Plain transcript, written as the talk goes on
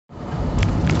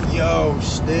Yo,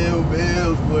 still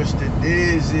bills, what's the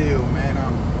deal, man?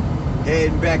 I'm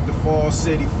heading back to Fall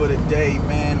City for the day,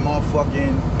 man.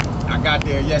 I got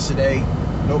there yesterday.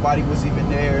 Nobody was even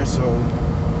there, so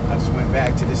I just went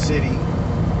back to the city.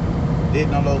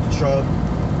 Didn't unload the truck,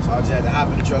 so I just had to hop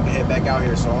in the truck and head back out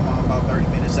here. So I'm about 30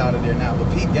 minutes out of there now.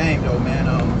 But peak game though, man.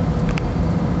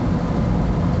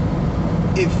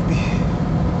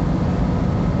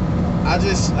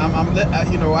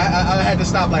 I had to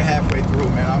stop like halfway through,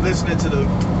 man. I'm listening to the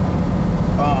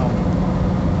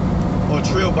on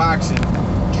Trill Boxing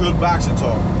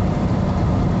Talk.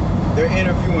 They're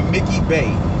interviewing Mickey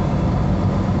Bey,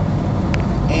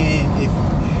 and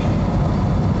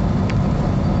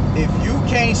if you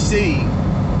can't see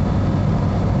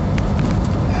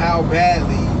how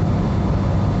badly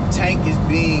Tank is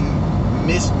being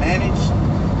mismanaged,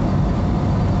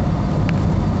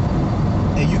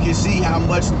 and you can see how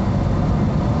much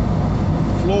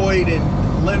Floyd and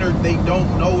Leonard, they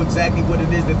don't know exactly what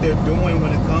it is that they're doing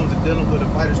when it comes to dealing with a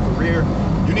fighter's career,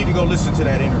 you need to go listen to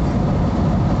that interview.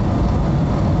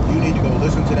 You need to go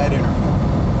listen to that interview.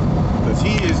 Because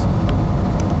he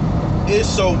is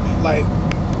so, like,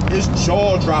 it's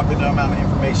jaw-dropping the amount of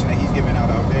information that he's giving out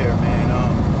there, man.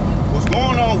 What's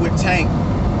going on with Tank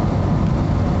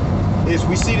is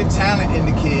we see the talent in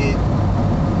the kid,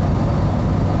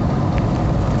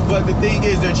 but the thing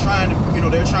is they're trying to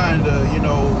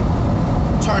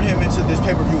turn him into this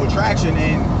pay-per-view attraction,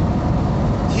 and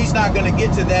he's not going to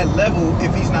get to that level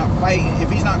if he's not fighting,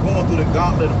 if he's not going through the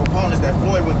gauntlet of opponents that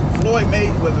Floyd went through. Floyd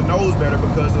Mayweather knows better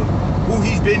because of who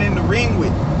he's been in the ring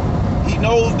with. He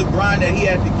knows the grind that he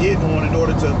had to get on in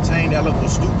order to obtain that level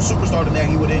of superstardom that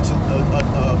he would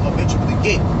eventually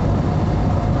get.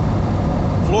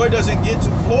 Floyd isn't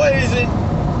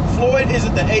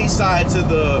the A side to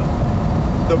the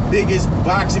biggest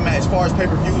boxing match as far as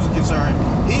pay-per-views are concerned.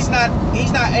 He's not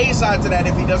A side to that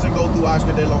if he doesn't go through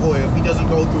Oscar De La Hoya, if he doesn't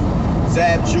go through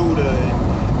Zab Judah and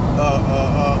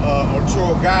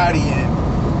Arturo Gatti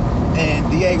and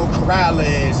Diego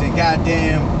Corrales and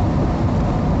goddamn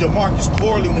DeMarcus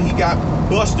Corley when he got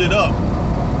busted up,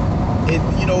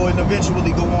 and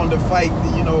eventually go on to fight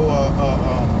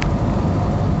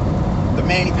the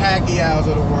Manny Pacquiao's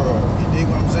of the world. You dig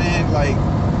what I'm saying? Like,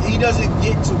 he doesn't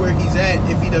get to where he's at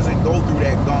if he doesn't go through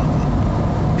that gauntlet.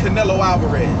 Canelo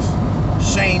Alvarez,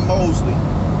 Shane Mosley,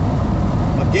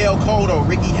 Miguel Cotto,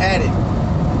 Ricky Hatton.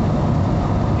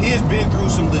 He has been through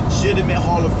some legitimate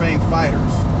Hall of Fame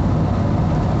fighters.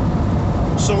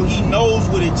 So he knows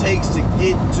what it takes to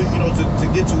get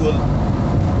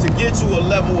to a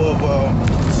level of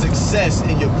success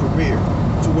in your career,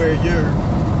 to where you're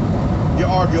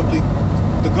arguably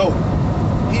the GOAT.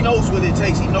 He knows what it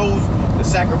takes. He knows the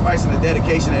sacrifice and the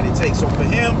dedication that it takes. So for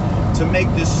him to make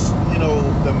this,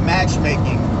 the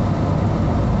matchmaking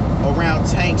around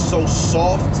Tank so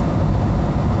soft,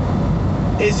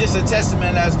 it's just a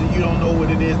testament as to you don't know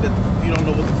what it is that you don't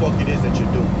know what the fuck it is that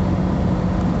you're doing.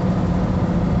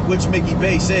 Which Mickey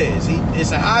Bey says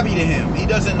it's a hobby to him. He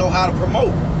doesn't know how to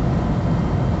promote.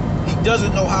 He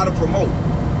doesn't know how to promote.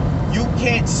 You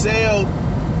can't sell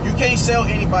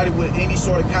anybody with any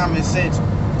sort of common sense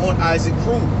on Isaac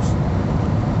Cruz.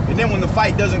 And then when the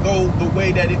fight doesn't go the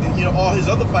way that all his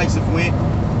other fights have went,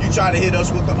 you try to hit us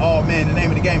with the, oh man, the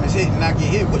name of the game is hit and not get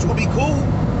hit, which would be cool.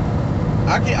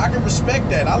 I can respect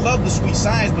that. I love the sweet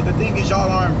science, but the thing is,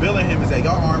 y'all aren't billing him as that.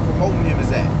 Y'all aren't promoting him as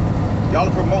that. Y'all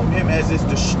are promoting him as this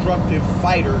destructive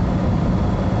fighter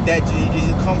that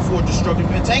is come for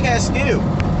destructive. And Tank has skill,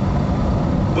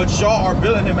 but y'all are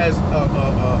billing him as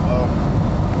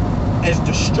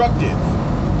destructive.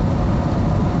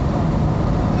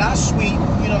 Not sweet,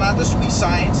 not the sweet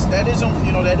science. That isn't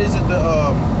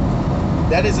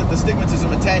the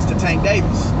stigmatism attached to Tank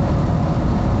Davis.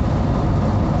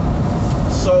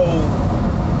 So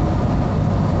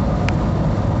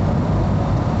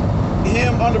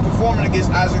him underperforming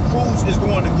against Isaac Cruz is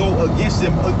going to go against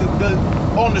him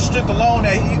on the strength alone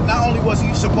that not only was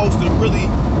he supposed to really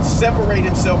separate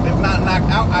himself, if not knock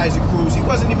out Isaac Cruz, he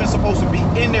wasn't even supposed to be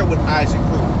in there with Isaac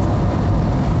Cruz,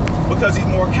 because he's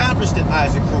more accomplished than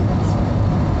Isaac Cruz.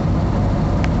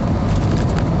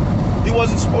 He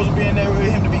wasn't supposed to be in there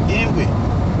with him to begin with.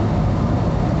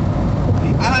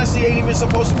 He honestly ain't even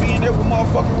supposed to be in there with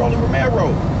motherfucking Rolly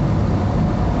Romero.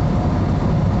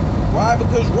 Why?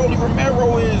 Because Rolly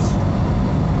Romero is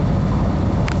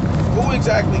who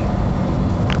exactly?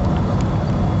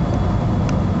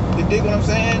 You dig what I'm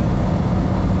saying?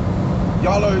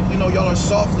 Y'all are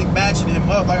softly matching him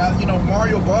up. Like,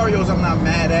 Mario Barrios, I'm not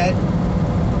mad at.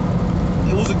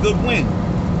 It was a good win,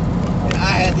 and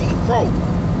I had to eat crow.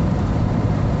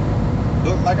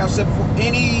 Like I said before,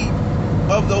 any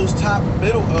of those top not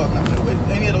middleweight,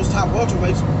 any of those top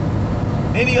welterweights,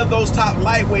 any of those top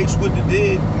lightweights would have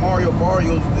did Mario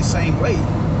Barrios the same way.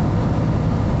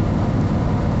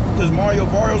 Because Mario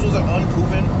Barrios was an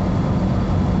unproven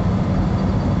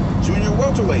junior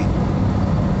welterweight.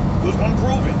 It was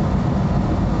unproven.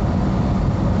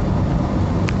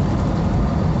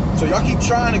 So y'all keep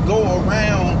trying to go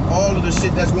around all of the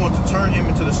shit that's going to turn him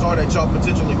into the star that y'all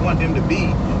potentially want him to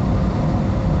be.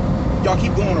 Y'all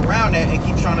keep going around that and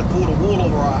keep trying to pull the wool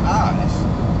over our eyes.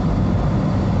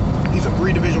 He's a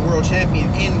 3-division world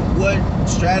champion in what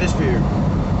stratosphere?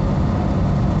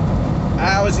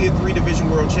 How is he a 3-division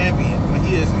world champion when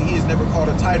he has never caught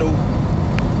a title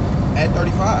at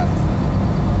 35?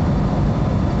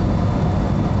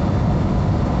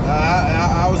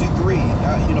 How is he 3?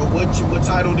 You know, what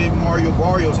title did Mario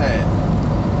Barrios have?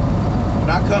 Do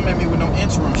not come at me with no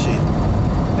interim shit.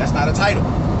 That's not a title.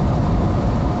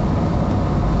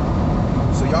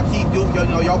 So y'all keep doing,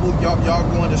 y'all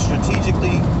going to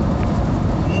strategically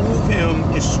move him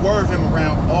and swerve him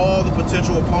around all the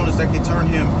potential opponents that can turn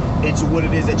him into what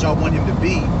it is that y'all want him to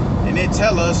be, and then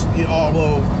tell us,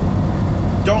 well,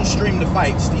 don't stream the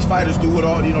fights. These fighters do it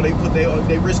all.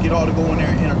 They risk it all to go in there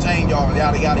and entertain y'all.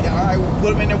 Yada yada yada. All right, we'll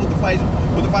put them in there with the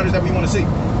fighters that we want to see.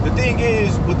 The thing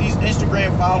is, with these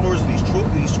Instagram followers, these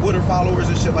Twitter followers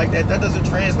and shit like that, that doesn't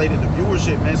translate into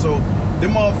viewership, man. So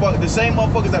the same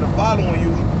motherfuckers that are following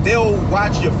you, they'll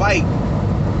watch your fight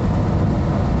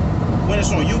when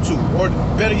it's on YouTube, or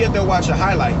better yet, they'll watch your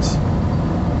highlights.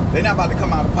 They're not about to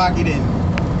come out of pocket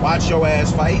and watch your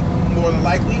ass fight. More than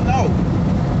likely, no.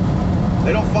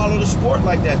 They don't follow the sport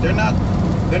like that. They're not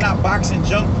boxing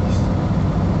junkies.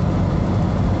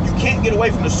 You can't get away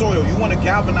from the soil. You want to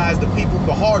galvanize the people,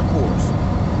 the hardcores.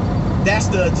 That's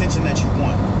the attention that you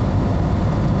want.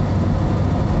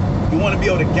 You want to be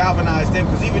able to galvanize them,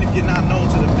 because even if you're not known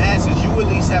to the masses, you at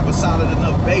least have a solid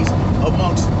enough base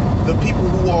amongst the people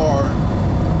who are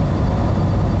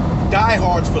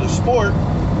diehards for the sport.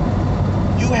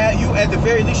 You at the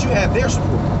very least, you have their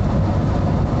support.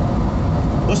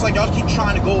 Looks like y'all keep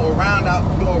trying to go around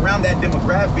that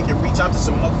demographic and reach out to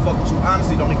some motherfuckers who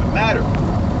honestly don't even matter.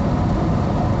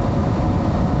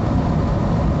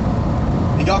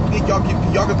 And y'all think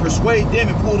y'all can persuade them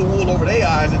and pull the wool over their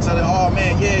eyes and tell them, oh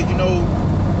man, yeah,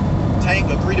 Tank,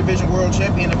 a 3-division world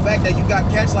champion. The fact that you got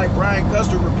cats like Brian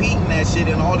Custer repeating that shit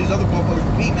and all these other motherfuckers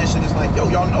repeating that shit, is like, yo,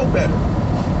 y'all know better.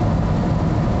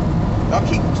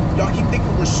 Y'all keep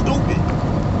thinking we're stupid.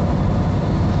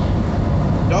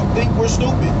 Y'all think we're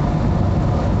stupid.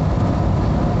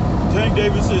 Tank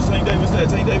Davis this, Tank Davis that,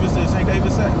 Tank Davis this, Tank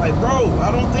Davis that. Like, bro,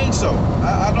 I don't think so.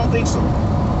 I don't think so.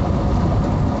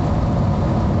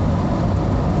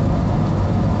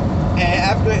 And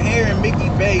after hearing Mickey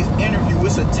Bay's interview,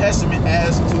 it's a testament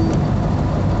as to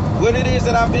what it is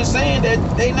that I've been saying, that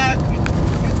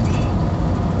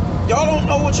y'all don't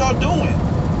know what y'all doing.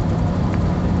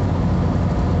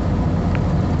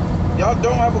 Y'all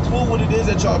don't have a clue what it is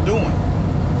that y'all doing.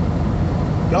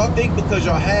 Y'all think because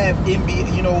y'all have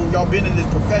MBA, y'all been in this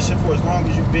profession for as long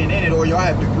as you've been in it, or y'all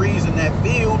have degrees in that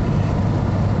field,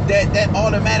 that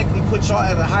automatically puts y'all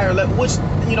at a higher level, which,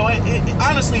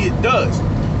 honestly, it does.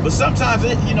 But sometimes,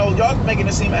 y'all making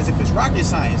it seem as if it's rocket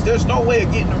science. There's no way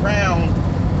of getting around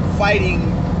fighting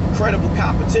credible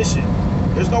competition.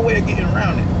 There's no way of getting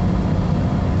around it.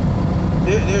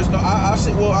 There's no, I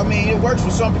say, well, I mean, it works for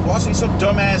some people. I see some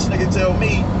dumbass nigga tell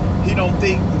me he don't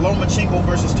think Lomachenko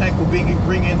versus Tank will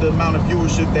bring in the amount of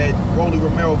viewership that Rolly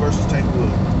Romero versus Tank would.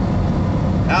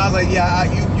 And I was like, yeah,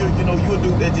 you a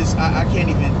dude that just, I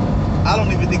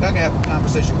don't even think I can have a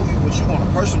conversation with you on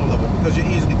a personal level, because you're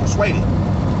easily persuaded.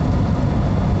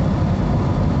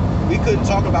 We couldn't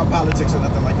talk about politics or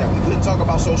nothing like that. We couldn't talk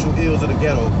about social ills of the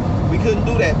ghetto. We couldn't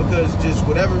do that, because just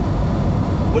whatever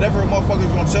a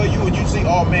motherfucker's gonna tell you, and you see,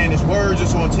 oh man, it's words,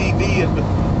 it's on TV, and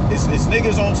it's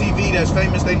niggas on TV that's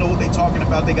famous. They know what they talking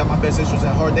about. They got my best interests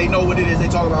at heart. They know what it is they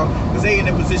talk about, because they in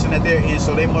the position that they're in,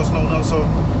 so they must know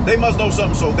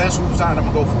something. So that's whose side I'm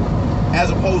gonna go for, as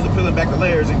opposed to peeling back the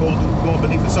layers and going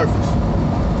beneath the surface.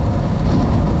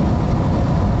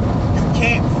 You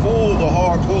can't fool the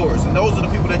hardcores, and those are the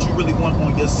people that you really want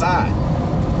on your side,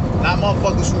 not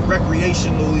motherfuckers who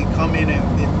recreationally come in and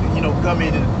come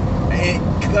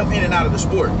in and out of the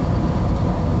sport.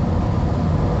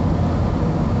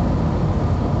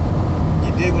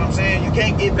 You dig what I'm saying? You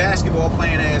can't get basketball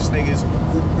playing ass niggas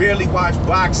who barely watch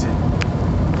boxing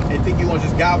and think you're gonna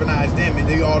just galvanize them and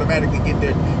they automatically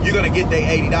you're gonna get their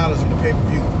 $80 on the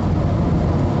pay-per-view.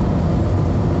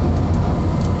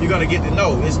 You're gonna get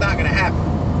no, it's not gonna happen.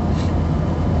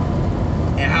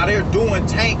 And how they're doing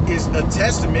Tank is a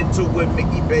testament to what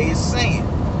Mickey Bey is saying.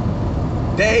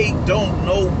 They don't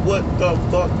know what the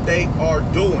fuck they are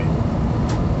doing.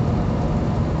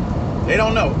 They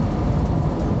don't know.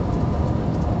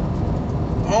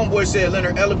 Homeboy said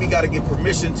Leonard Ellaby got to get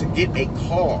permission to get a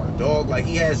car, dog. Like,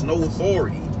 he has no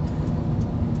authority.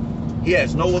 He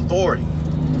has no authority.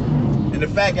 And the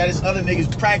fact that this other nigga's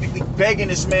practically begging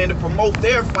this man to promote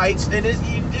their fights, and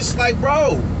it's like,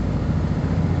 bro,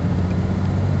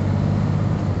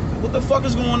 what the fuck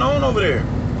is going on over there?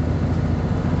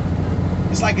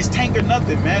 It's like it's Tank or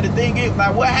nothing, man. The thing is,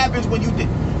 like, what happens when you did?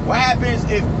 What happens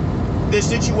if this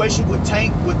situation with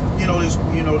Tank, with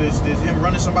this him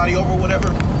running somebody over or whatever?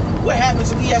 What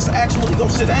happens if he has to actually go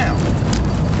sit down?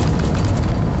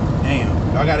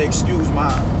 Damn, I gotta excuse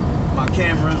my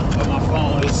camera of my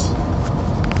phone. It's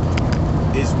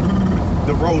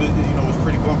the road is it's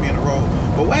pretty bumpy in the road.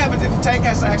 But what happens if Tank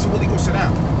has to actually go sit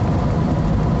down?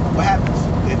 What happens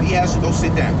if he has to go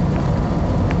sit down?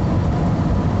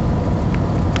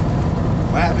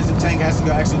 What happens if Tank has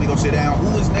to actually go sit down?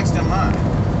 Who is next in line?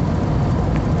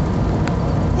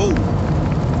 Who?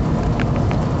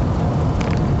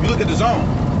 You look at the zone.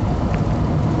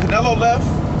 Canelo left.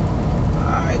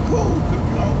 All right, cool.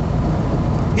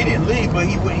 He didn't leave, but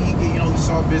he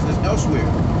saw business elsewhere.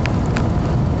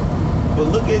 But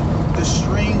look at the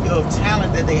string of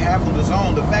talent that they have on the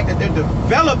zone. The fact that they're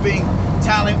developing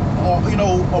talent,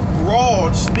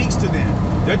 abroad speaks to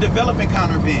them. They're developing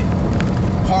Conor Benn,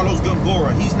 Carlos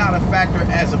Gongora. He's not a factor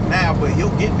as of now, but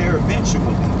he'll get there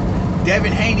eventually.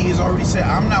 Devin Haney has already said,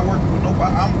 I'm not working with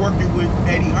nobody. I'm working with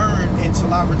Eddie Hearn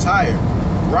until I retire.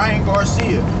 Ryan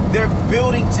Garcia. They're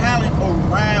building talent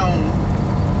around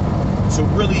to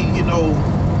really,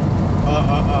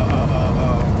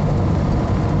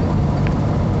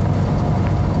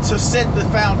 to set the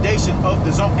foundation of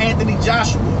the zone. Anthony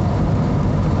Joshua,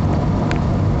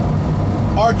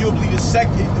 arguably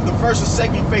the first or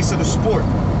second face of the sport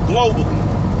globally,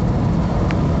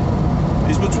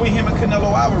 is between him and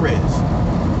Canelo Alvarez.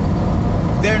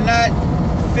 They're not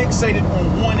fixated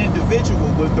on one individual.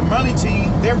 With the money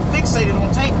team, they're fixated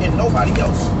on Tank and nobody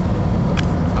else.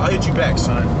 I'll hit you back,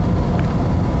 son.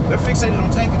 They're fixated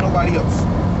on Tank and nobody else.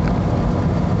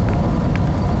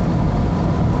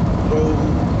 So,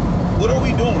 what are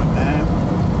we doing, man?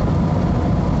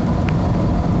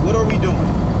 What are we doing?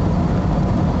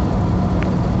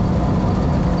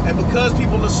 And because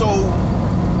people are so,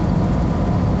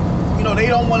 they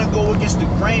don't want to go against the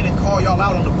grain and call y'all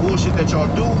out on the bullshit that y'all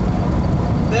do,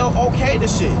 they'll okay the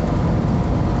shit.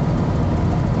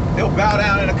 They'll bow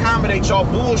down and accommodate y'all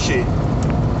bullshit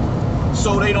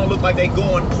so they don't look like they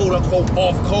going quote unquote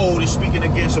off code and speaking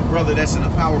against a brother that's in a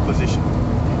power position.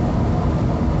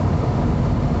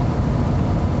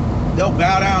 They'll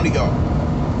bow down to y'all.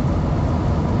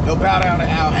 They'll bow down to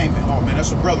Al Heyman. Oh man,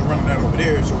 that's a brother running that over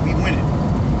there, so we winning.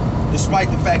 Despite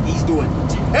the fact he's doing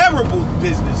terrible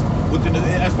business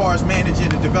as far as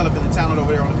managing and developing the talent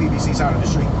over there on the PBC side of the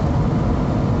street.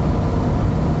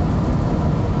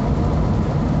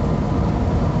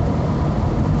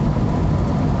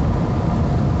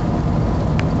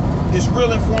 It's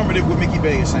real informative what Mickey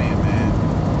Bey is saying, man.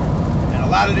 And a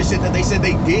lot of the shit that they said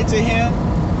they did to him,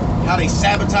 how they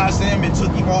sabotaged him and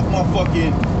took him off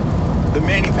motherfucking the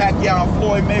Manny Pacquiao and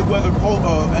Floyd Mayweather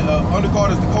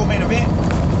undercard as the co-main event.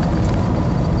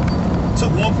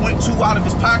 Took 1.2 out of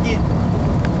his pocket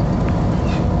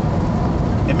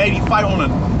and made him fight on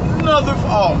another.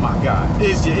 Oh my God,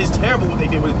 it's terrible what they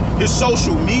did with his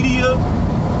social media.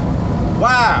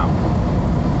 Wow.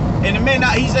 And it may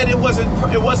not. He said it wasn't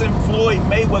Floyd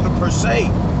Mayweather per se.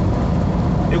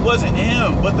 It wasn't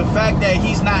him, but the fact that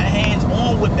he's not hands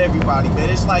on with everybody,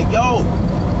 man, it's like, yo,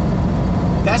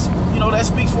 that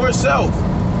speaks for itself.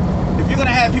 If you're gonna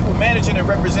have people managing and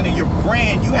representing your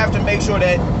brand, you have to make sure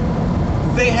that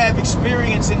they have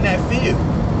experience in that field.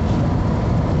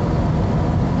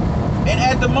 And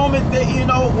at the moment that,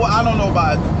 I don't know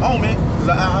about at the moment, because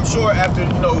I'm sure after,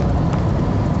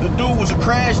 the dude was a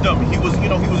crash dummy. He was, he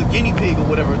was a guinea pig or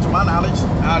whatever, to my knowledge.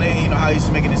 How he's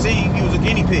making it seem, he was a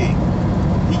guinea pig.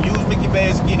 He used Mickey Bey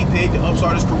as a guinea pig to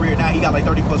upstart his career. Now he got like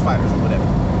 30 plus fighters or whatever.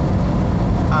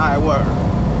 Alright, word.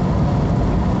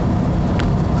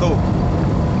 Cool.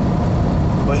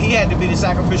 But he had to be the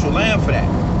sacrificial lamb for that.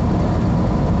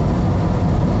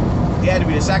 He had to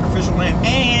be the sacrificial lamb,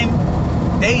 and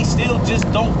they still just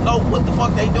don't know what the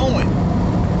fuck they doing.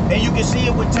 And you can see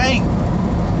it with Tank.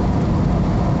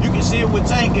 You can see it with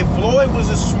Tank. If Floyd was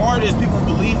as smart as people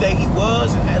believe that he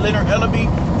was, and Leonard Ellaby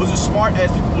was as smart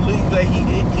as people believe that he,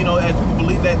 as people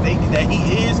believe that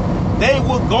he is, they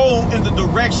would go in the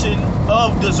direction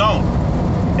of the zone.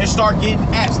 and start getting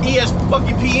apps.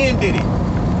 ESPN did it.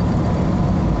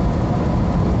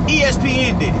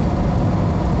 ESPN did it.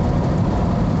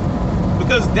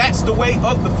 Because that's the way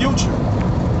of the future.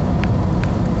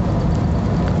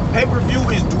 Pay-per-view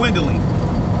is dwindling.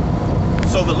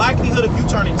 So the likelihood of you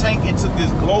turning Tank into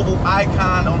this global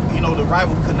icon on, you know, the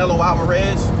rival Canelo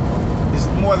Alvarez is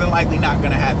more than likely not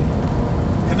going to happen.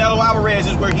 Canelo Alvarez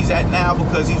is where he's at now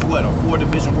because he's what, a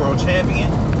 4-division world champion.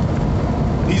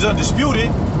 He's undisputed,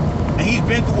 and he's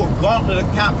been through a gauntlet of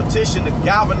competition to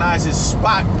galvanize his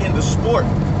spot in the sport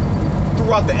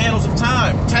throughout the annals of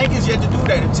time. Tank is yet to do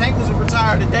that. If Tank was to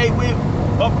retire today,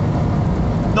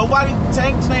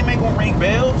 Tank's name ain't gonna ring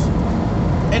bells.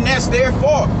 And that's their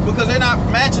fault, because they're not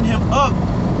matching him up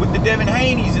with the Devin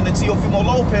Haney's and the Teofimo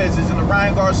Lopez's and the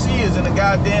Ryan Garcias and the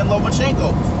goddamn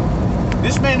Lomachenkos.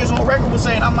 This man is on record with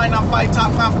saying, I might not fight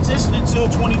top competition until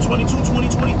 2022,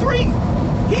 2023.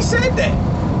 He said that,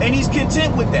 and he's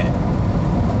content with that.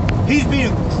 He's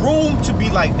being groomed to be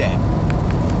like that.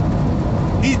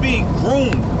 He's being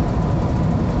groomed.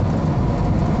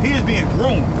 He is being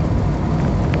groomed.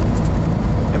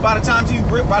 And by the time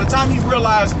he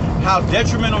realized how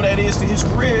detrimental that is to his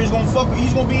career, he's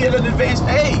gonna be at an advanced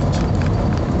age.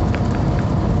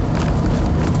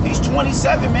 He's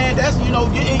 27, man. That's, you know,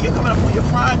 you're coming up on your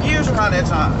prime years around that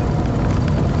time.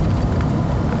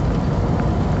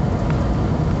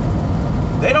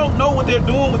 They don't know what they're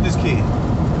doing with this kid.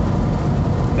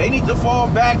 They need to fall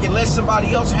back and let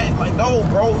somebody else handle. Like, no,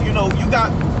 bro, you know, you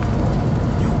got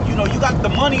the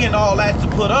money and all that to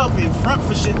put up in front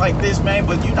for shit like this, man,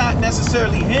 but you're not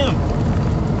necessarily him.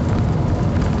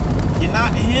 You're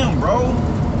not him, bro.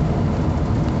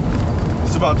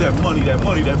 It's about that money, that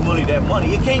money, that money, that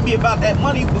money. It can't be about that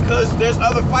money because there's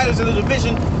other fighters in the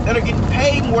division that are getting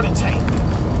paid more than Tank.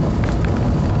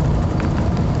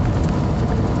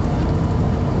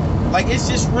 Like, it's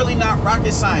just really not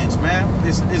rocket science, man.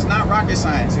 It's not rocket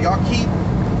science. Y'all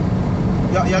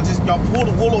pull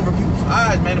the wool over people's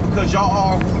eyes, man, and because y'all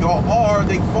are who y'all are,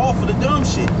 they fall for the dumb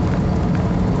shit.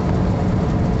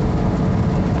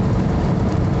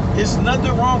 There's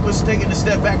nothing wrong with taking a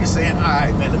step back and saying, all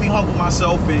right, man, let me humble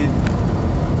myself and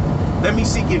let me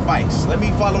seek advice. Let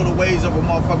me follow the ways of a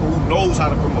motherfucker who knows how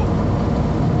to promote.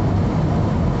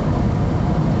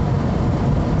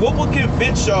 What would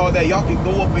convince y'all that y'all can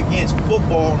go up against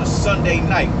football on a Sunday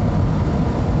night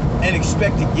and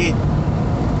expect to get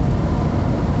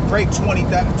break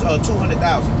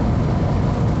 200,000?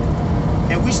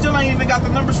 And we still ain't even got the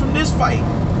numbers from this fight.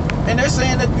 And they're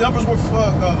saying that the numbers were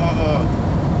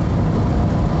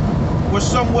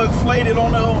somewhat inflated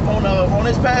on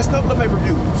his past couple of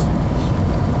pay-per-views.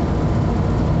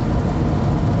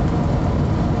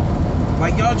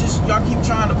 Like, y'all keep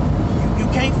trying to. You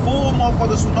can't fool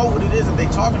motherfuckers who know what it is that they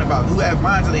talking about, who have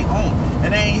minds of their own,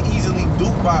 and they ain't easily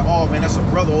duped by, oh man, that's a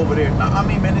brother over there. Nah, I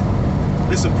mean, man,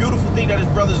 it's a beautiful thing that his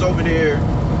brother's over there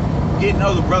getting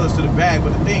other brothers to the bag.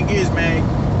 But the thing is, man,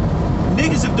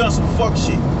 niggas have done some fuck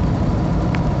shit.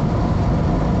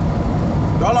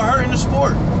 Y'all are hurting the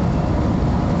sport.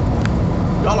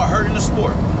 Y'all are hurting the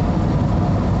sport.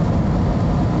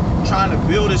 Trying to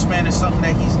build this man as something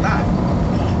that he's not.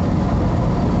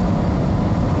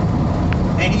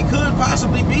 And he could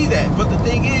possibly be that. But the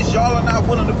thing is, y'all are not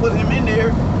willing to put him in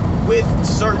there with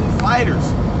certain fighters.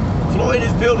 Floyd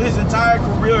has built his entire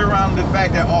career around the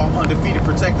fact that, oh, I'm undefeated,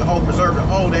 protect the whole, preserve the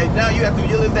whole. That now you have to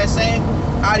live that same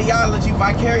ideology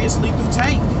vicariously through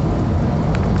Tank.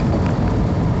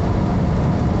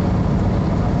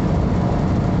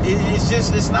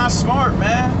 It's not smart,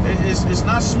 man. It's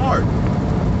not smart.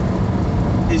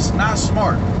 It's not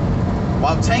smart.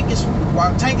 While Tank is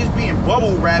being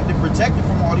bubble wrapped and protected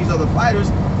from all these other fighters,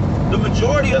 the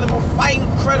majority of them are fighting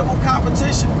credible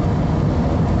competition.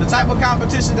 The type of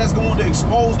competition that's going to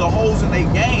expose the holes in their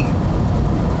game.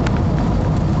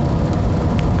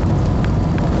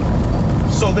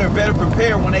 So they're better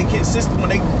prepared when they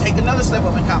take another step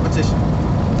up in competition.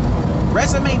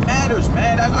 Resume matters,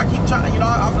 man. I keep trying,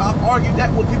 I've argued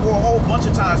that with people a whole bunch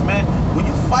of times, man. When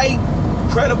you fight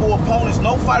credible opponents,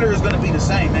 no fighter is going to be the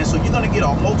same, man. So you're going to get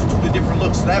a multitude of different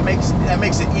looks. So that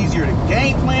makes it easier to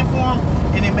game plan for them,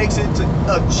 and it makes it to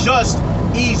adjust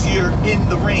easier in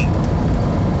the ring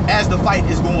as the fight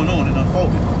is going on and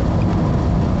unfolding.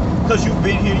 Because you've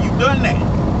been here, you've done that.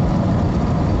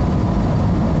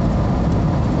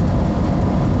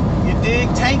 You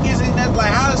dig? Tank isn't that,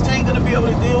 like, how is Tank going to be able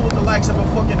to deal with the likes of a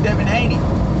fucking Devin Haney,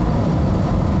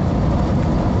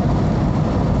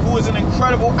 who is an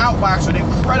incredible outboxer, an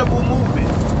incredible movement,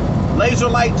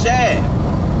 laser-like jab,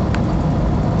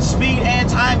 speed and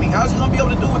timing? How's he gonna be able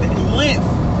to do it with length?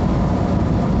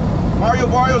 Mario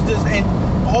Barrios does, and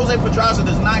Jose Pedraza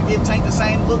does not give Tank the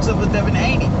same looks of a Devin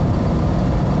Haney.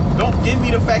 Don't give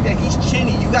me the fact that he's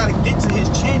chinny. You got to get to his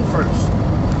chin first.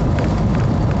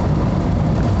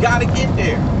 You got to get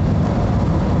there.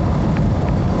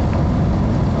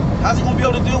 How's he going to be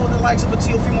able to deal with the likes of a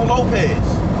Teofimo Lopez?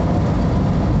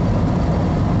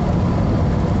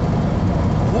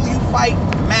 Who you fight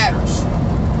matters.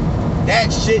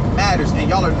 That shit matters, and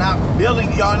y'all are not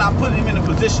building. Y'all are not putting him in a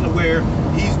position where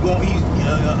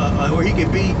where he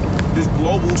can be this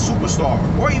global superstar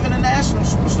or even a national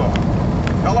superstar.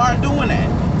 Y'all aren't doing that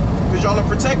because y'all are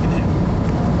protecting him,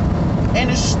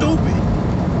 and it's stupid.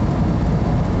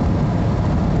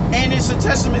 And it's a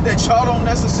testament that y'all don't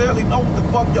necessarily know what the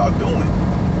fuck y'all doing.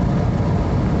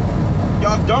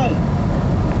 Y'all don't.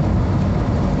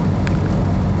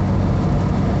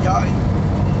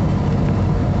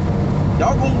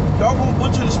 Y'all gonna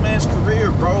butcher this man's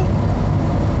career, bro.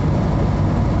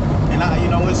 And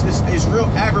it's real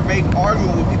aggravating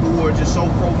arguing with people who are just so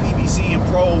pro PBC and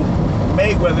pro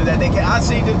Mayweather that they can. I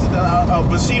see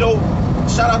Bushido.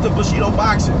 Shout out to Bushido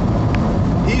Boxing.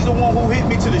 He's the one who hit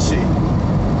me to this shit.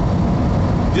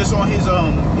 Just on his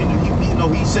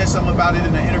he said something about it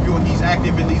in the interview, and he's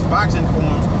active in these boxing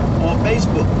forums on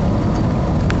Facebook.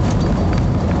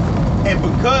 And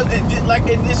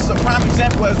and this is a prime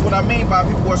example as what I mean by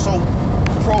people who are so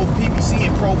pro PBC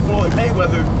and pro Floyd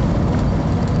Mayweather.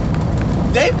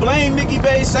 They blame Mickey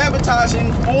Bey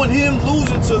sabotaging on him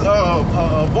losing to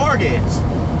Vargas.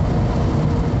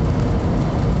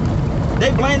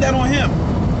 They blame that on him.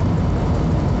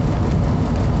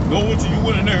 Going to you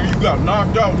went in there, you got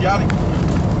knocked out, y'all.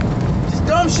 Just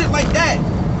dumb shit like that.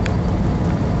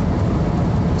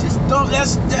 Just dumb.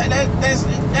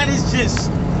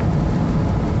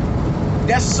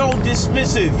 That's so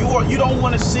dismissive. You don't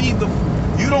want to see the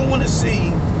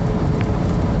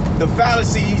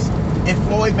fallacies in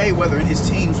Floyd Mayweather and his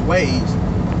team's ways.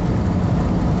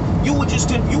 You would just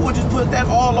put that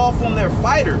all off on their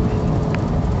fighter.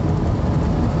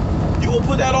 You will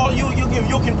put that all.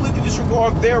 You'll completely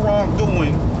disregard their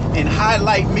wrongdoing and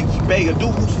highlight Mickey Bey, a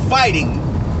dude who's fighting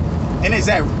and is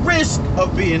at risk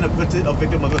of being a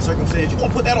victim of a circumstance. You're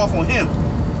gonna put that off on him.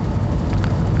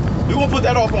 You're gonna put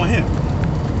that off on him.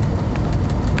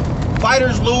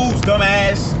 Fighters lose,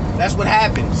 dumbass. That's what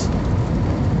happens.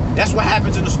 That's what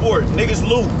happens in the sport. Niggas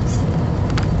lose.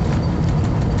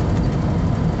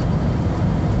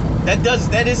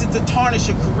 That isn't to tarnish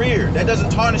your career. That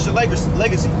doesn't tarnish your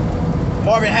legacy.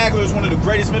 Marvin Hagler is one of the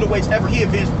greatest middleweights ever. He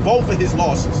avenged both of his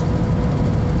losses.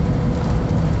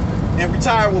 And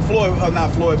retired with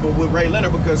not Floyd, but with Ray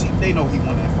Leonard because they know he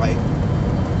won that fight.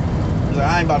 He's like,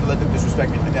 I ain't about to let them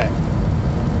disrespect me like that.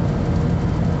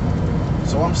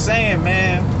 So I'm saying,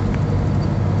 man,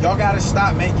 y'all gotta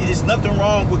stop, man. There's nothing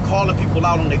wrong with calling people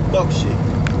out on their fuck shit.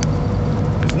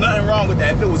 There's nothing wrong with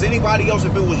that. If it was anybody else,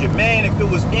 if it was your man, if it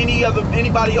was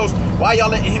anybody else, why y'all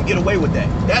letting him get away with that?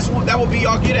 That would be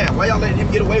y'all get at. Why y'all letting him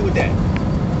get away with that?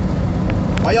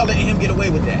 Why y'all letting him get away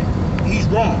with that? He's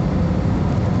wrong.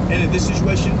 And in this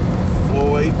situation,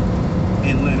 Floyd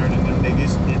and Leonard and them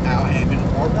niggas and Al Hammond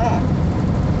are wrong.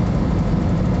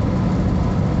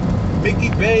 Mickey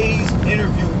Bey's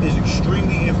interview is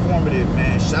extremely informative,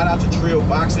 man. Shout out to Trill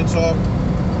Boxing Talk.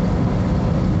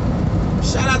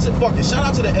 Shout out to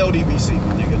the LDBC,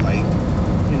 my nigga. Like,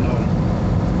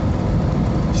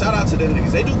 shout out to them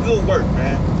niggas. They do good work,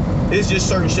 man. It's just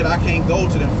certain shit I can't go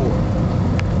to them for.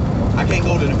 I can't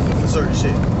go to them for certain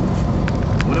shit.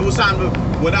 When it was time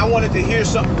when I wanted to hear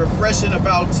something refreshing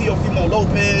about Teofimo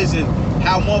Lopez and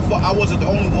how I wasn't the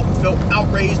only one who felt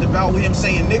outraged about him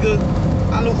saying nigga,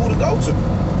 I knew who to go to.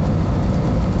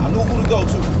 I knew who to go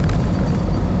to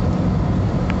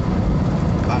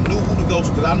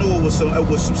because I knew it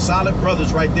was some solid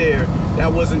brothers right there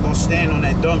that wasn't gonna stand on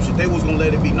that dumb shit. They was gonna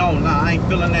let it be known. Nah, I ain't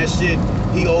feeling that shit.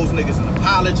 He owes niggas an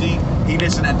apology. He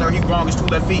this and that third. He wrong his 2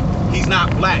 left feet. He's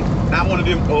not black. Not one of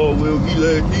them. Oh well,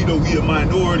 he a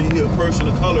minority. He a person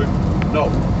of color. No,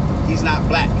 he's not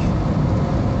black.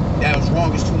 That was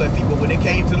wrong his 2 left feet. But when it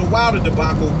came to the Wilder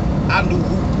debacle, I knew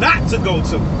who not to go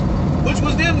to, which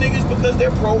was them niggas because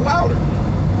they're pro Wilder.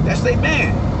 That's their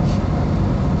man.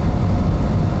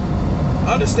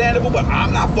 Understandable, but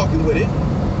I'm not fucking with it.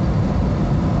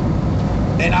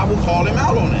 And I will call him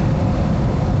out on that.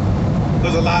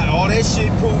 Because all that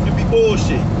shit proved to be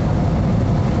bullshit.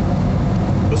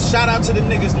 But shout out to them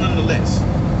niggas nonetheless.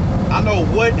 I know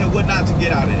what and what not to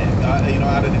get out of that, out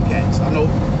of them cats. I know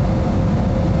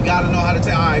you gotta know how to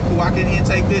tell, all right, cool, I can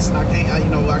intake this and I can't, I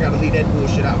gotta leave that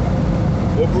bullshit out.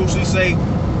 What Bruce Lee say,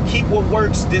 keep what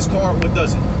works, discard what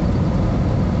doesn't.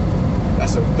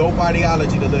 That's a dope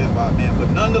ideology to live by, man. But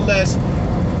nonetheless,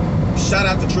 shout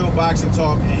out to Trill Boxing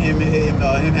Talk and him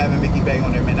having Mickey Bey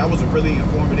on there, man. That was a really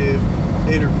informative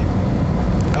interview.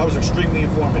 That was extremely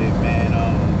informative, man.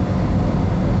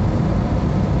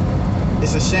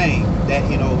 It's a shame that,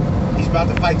 you know, he's about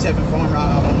to fight Tevin Farmer.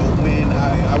 I don't know when.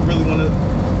 I really want to.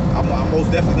 I'm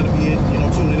most definitely going to be, you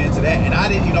know, tuning into that. And I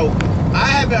didn't, you know, I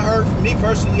haven't heard, me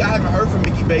personally, I haven't heard from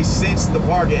Mickey Bey since the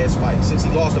Vargas fight, since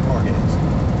he lost to Vargas.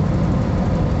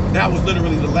 That was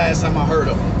literally the last time I heard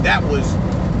of him. That was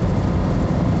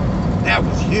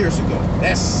years ago.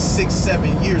 That's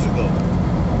 6-7 years ago.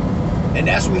 And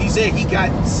that's what he said. He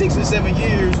got 6 or 7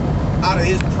 years out of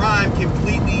his prime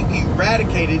completely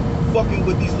eradicated fucking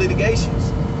with these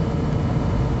litigations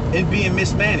and being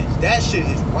mismanaged. That shit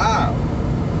is wild.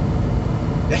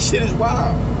 That shit is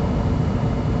wild.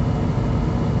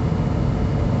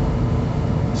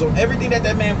 So everything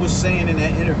that man was saying in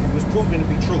that interview was proven to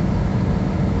be true.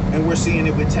 And we're seeing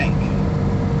it with Tank.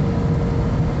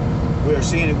 We're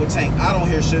seeing it with Tank. I don't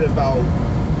hear shit about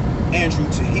Andrew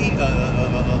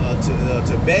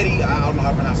Betty. I don't know how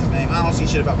to pronounce his name. I don't see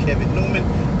shit about Kevin Newman.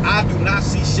 I do not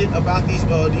see shit about these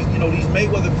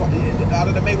Mayweather out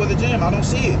of the Mayweather gym. I don't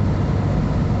see it.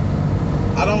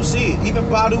 I don't see it. Even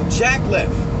Badu Jack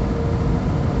left.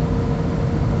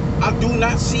 I do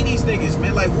not see these niggas,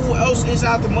 man. Like, who else is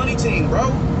out the money team,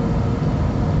 bro?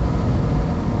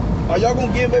 Are y'all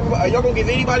gonna give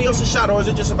anybody else a shot, or is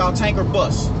it just about Tank or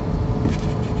bust?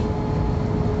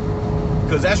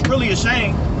 Because that's really a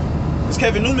shame. Because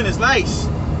Kevin Newman is nice.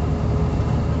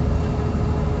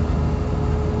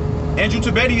 Andrew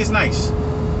Tabeti is nice.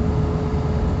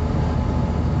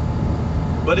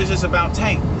 But it's just about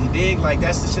Tank. You dig? Like,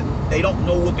 that's the shit. They don't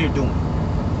know what they're doing.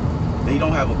 They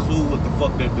don't have a clue what the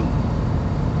fuck they're doing.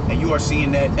 And you are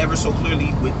seeing that ever so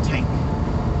clearly with Tank.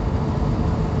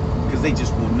 Because they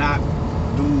just will not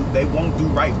do, they won't do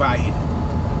right by him.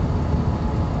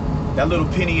 That little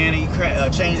penny ante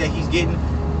change that he's getting,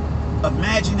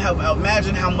 imagine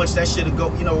how much that should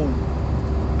go, you know,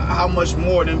 how much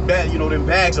more than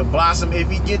bags of Blossom. If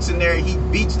he gets in there, he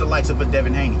beats the likes of a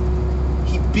Devin Haney.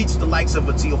 He beats the likes of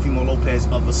a Teofimo Lopez,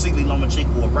 of Vasily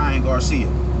Lomachenko, or Ryan Garcia.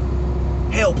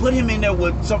 Hell, put him in there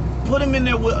with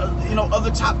you know,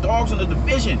 other top dogs in the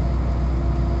division.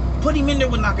 Put him in there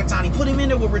with Nakatani. Put him in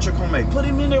there with Richard Commey. Put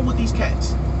him in there with these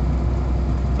cats.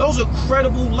 Those are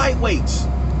credible lightweights.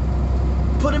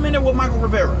 Put him in there with Michael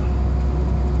Rivera.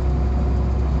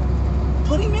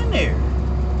 Put him in there.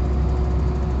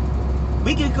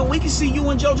 We can see you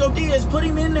and JoJo Diaz. Put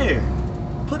him in there.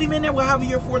 Put him in there with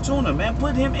Javier Fortuna, man.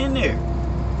 Put him in there.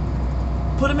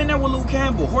 Put him in there with Luke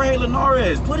Campbell, Jorge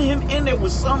Linares. Put him in there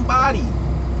with somebody.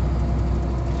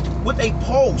 With a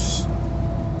pulse.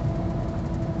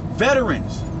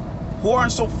 Veterans who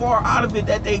aren't so far out of it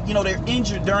that they, you know, they're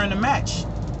injured during the match.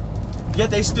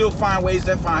 Yet they still find ways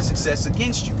that find success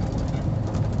against you.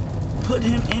 Put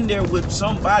him in there with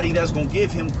somebody that's going to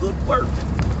give him good work.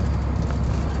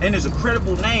 And there's a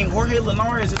credible name. Jorge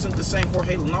Linares isn't the same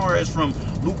Jorge Linares from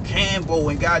Luke Campbell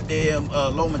and goddamn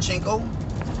Lomachenko.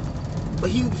 But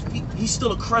he's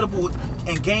still a credible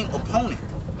and game opponent.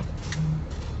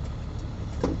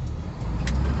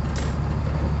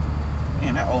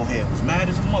 Man, that old head was mad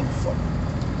as a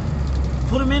motherfucker.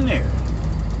 Put him in there.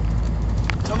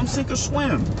 Tell him sink or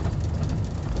swim.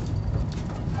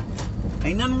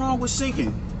 Ain't nothing wrong with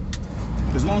sinking,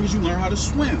 as long as you learn how to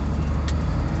swim.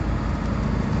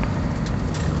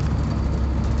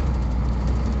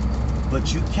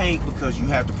 But you can't, because you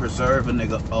have to preserve a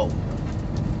nigga O.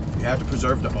 You have to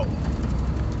preserve the O.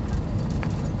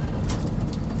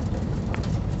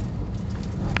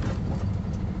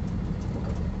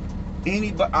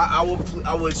 Anybody,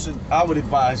 I would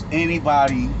advise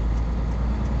anybody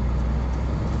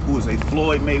who is a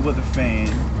Floyd Mayweather fan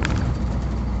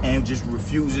and just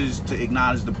refuses to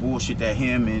acknowledge the bullshit that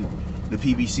him and the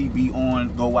PBC be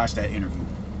on, go watch that interview.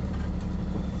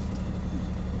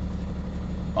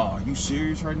 Oh, are you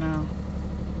serious right now?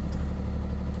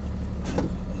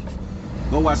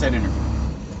 Go watch that interview.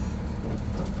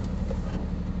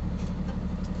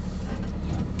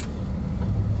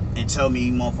 And tell me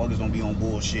motherfuckers don't be on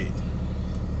bullshit.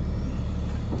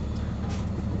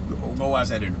 Go watch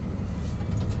that interview.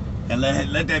 And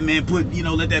let that man put, you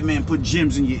know, let that man put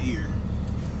gems in your ear.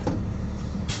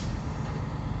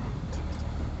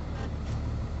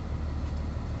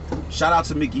 Shout out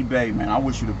to Mickey Bey, man. I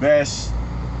wish you the best.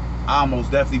 I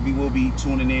most definitely will be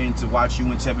tuning in to watch you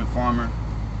and Tevin Farmer.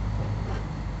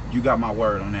 You got my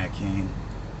word on that, King.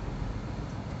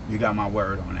 You got my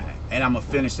word on that. And I'm gonna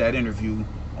finish that interview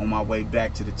on my way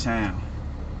back to the town.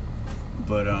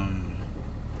 But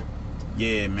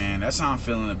Yeah, man, that's how I'm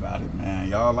feeling about it, man.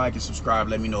 Y'all like and subscribe.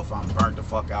 Let me know if I'm burnt the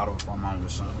fuck out or if I'm on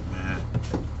with something, man.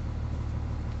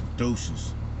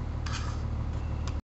 Deuces.